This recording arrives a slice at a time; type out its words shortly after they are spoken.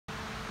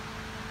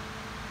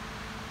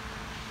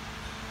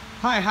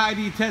Hi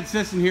Heidi, Ted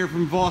Sisson here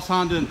from VOSS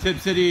Honda in Tip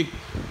City.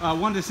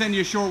 Wanted to send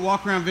you a short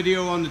walk around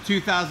video on the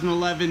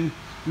 2011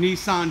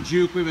 Nissan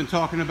Juke we've been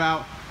talking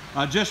about.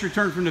 Just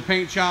returned from the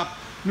paint shop.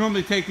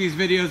 Normally take these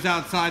videos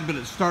outside, but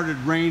it started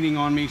raining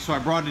on me, so I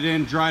brought it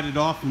in, dried it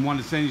off, and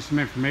wanted to send you some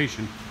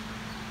information.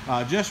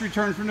 Just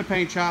returned from the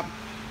paint shop.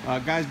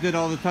 Guys did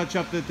all the touch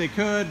up that they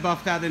could,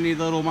 buffed out any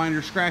little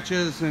minor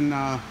scratches,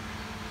 and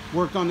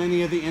worked on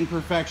any of the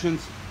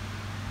imperfections.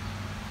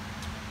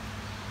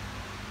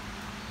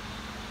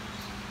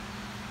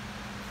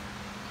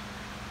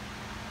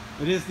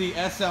 It is the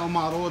SL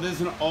model. It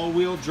is an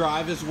all-wheel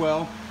drive as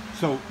well,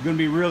 so going to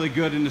be really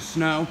good in the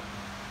snow.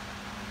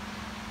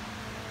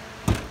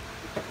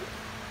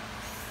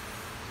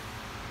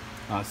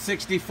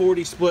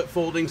 60/40 split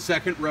folding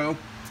second row.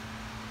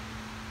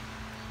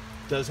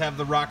 Does have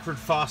the Rockford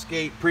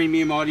Fosgate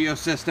premium audio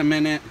system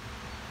in it.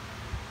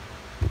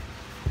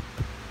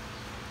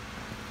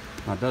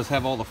 Does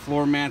have all the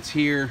floor mats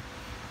here.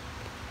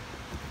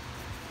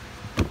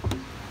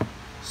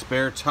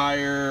 Spare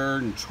tire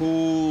and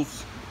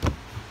tools.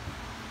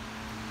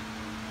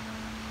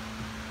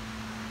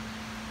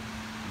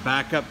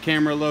 Backup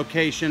camera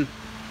location.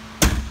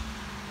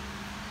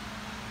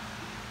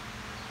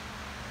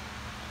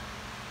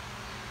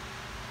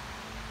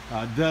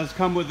 Does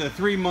come with a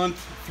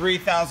 3-month,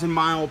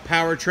 3,000-mile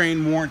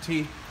powertrain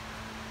warranty.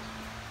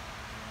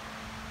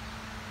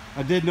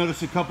 I did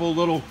notice a couple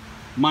little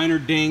minor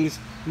dings.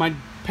 My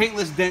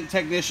paintless dent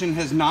technician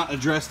has not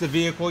addressed the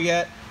vehicle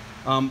yet.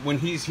 When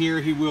he's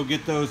here, he will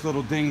get those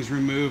little dings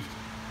removed.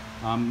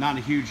 Not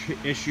a huge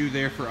issue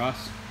there for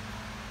us.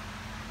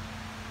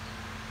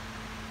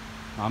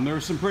 There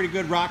was some pretty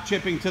good rock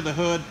chipping to the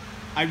hood.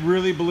 I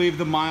really believe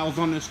the miles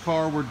on this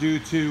car were due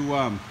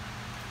to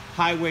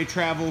highway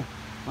travel.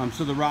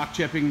 So the rock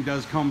chipping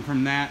does come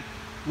from that,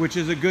 which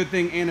is a good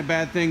thing and a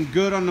bad thing.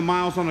 Good on the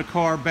miles on the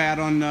car, bad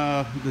on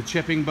the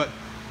chipping, but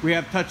we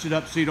have touched it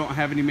up so you don't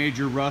have any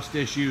major rust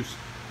issues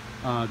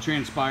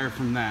transpire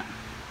from that.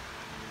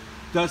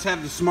 Does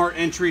have the smart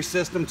entry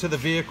system to the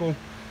vehicle.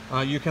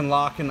 You can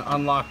lock and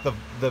unlock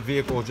the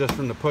vehicle just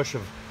from the push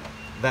of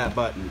that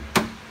button.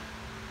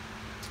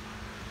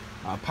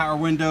 Power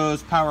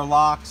windows, power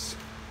locks,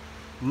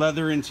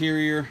 leather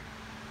interior.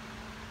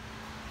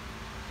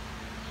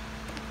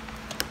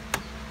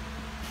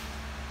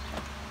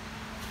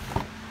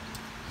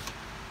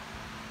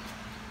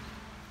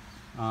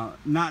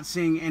 Not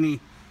seeing any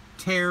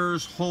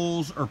tears,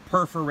 holes, or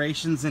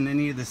perforations in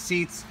any of the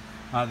seats.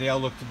 They all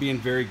look to be in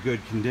very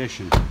good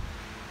condition.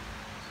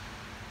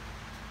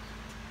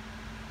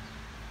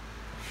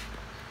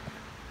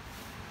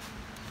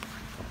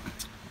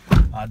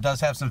 Does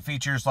have some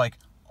features like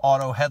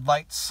auto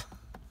headlights,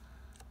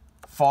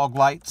 fog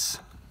lights,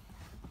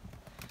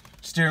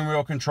 steering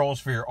wheel controls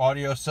for your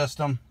audio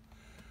system,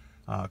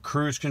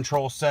 cruise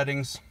control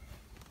settings.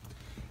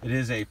 It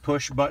is a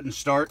push button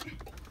start.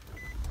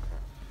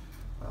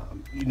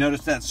 You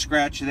notice that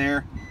scratch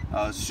there,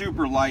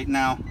 super light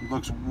now. It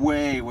looks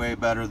way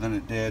better than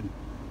it did.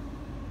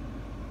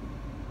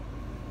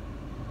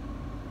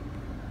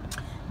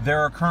 There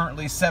are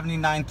currently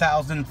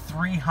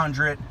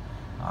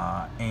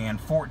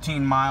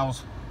 79,314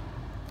 miles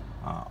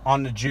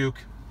on the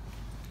Juke.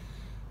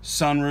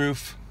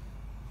 Sunroof,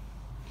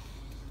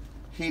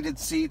 heated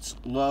seats,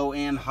 low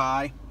and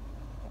high.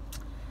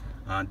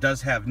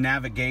 Does have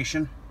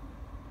navigation.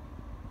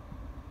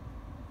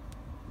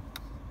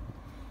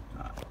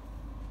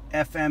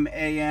 FM,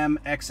 AM,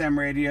 XM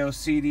radio,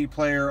 CD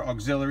player,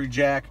 auxiliary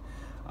jack,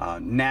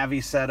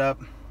 Navi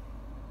setup.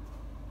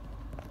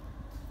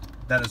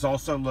 That is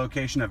also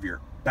location of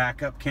your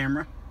backup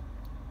camera.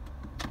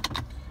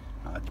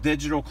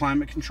 Digital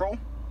climate control.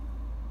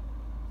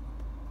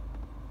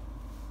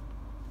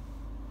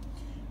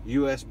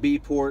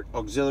 USB port,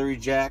 auxiliary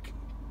jack,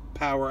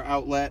 power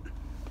outlet.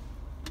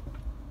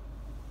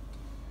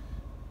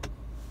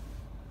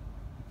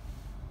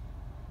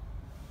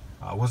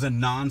 Was a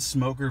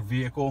non-smoker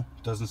vehicle.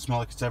 Doesn't smell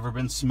like it's ever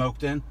been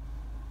smoked in.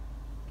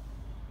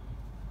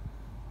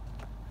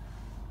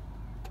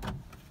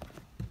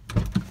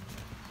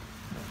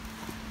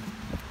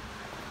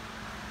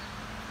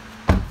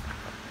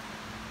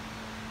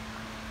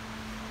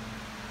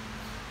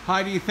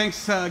 Heidi,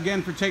 thanks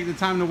again for taking the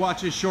time to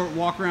watch this short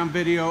walk-around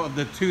video of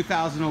the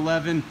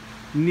 2011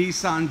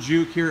 Nissan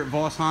Juke here at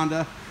VOSS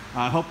Honda.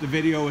 I hope the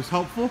video was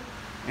helpful,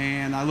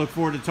 and I look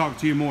forward to talking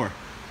to you more.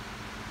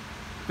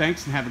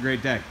 Thanks, and have a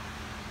great day.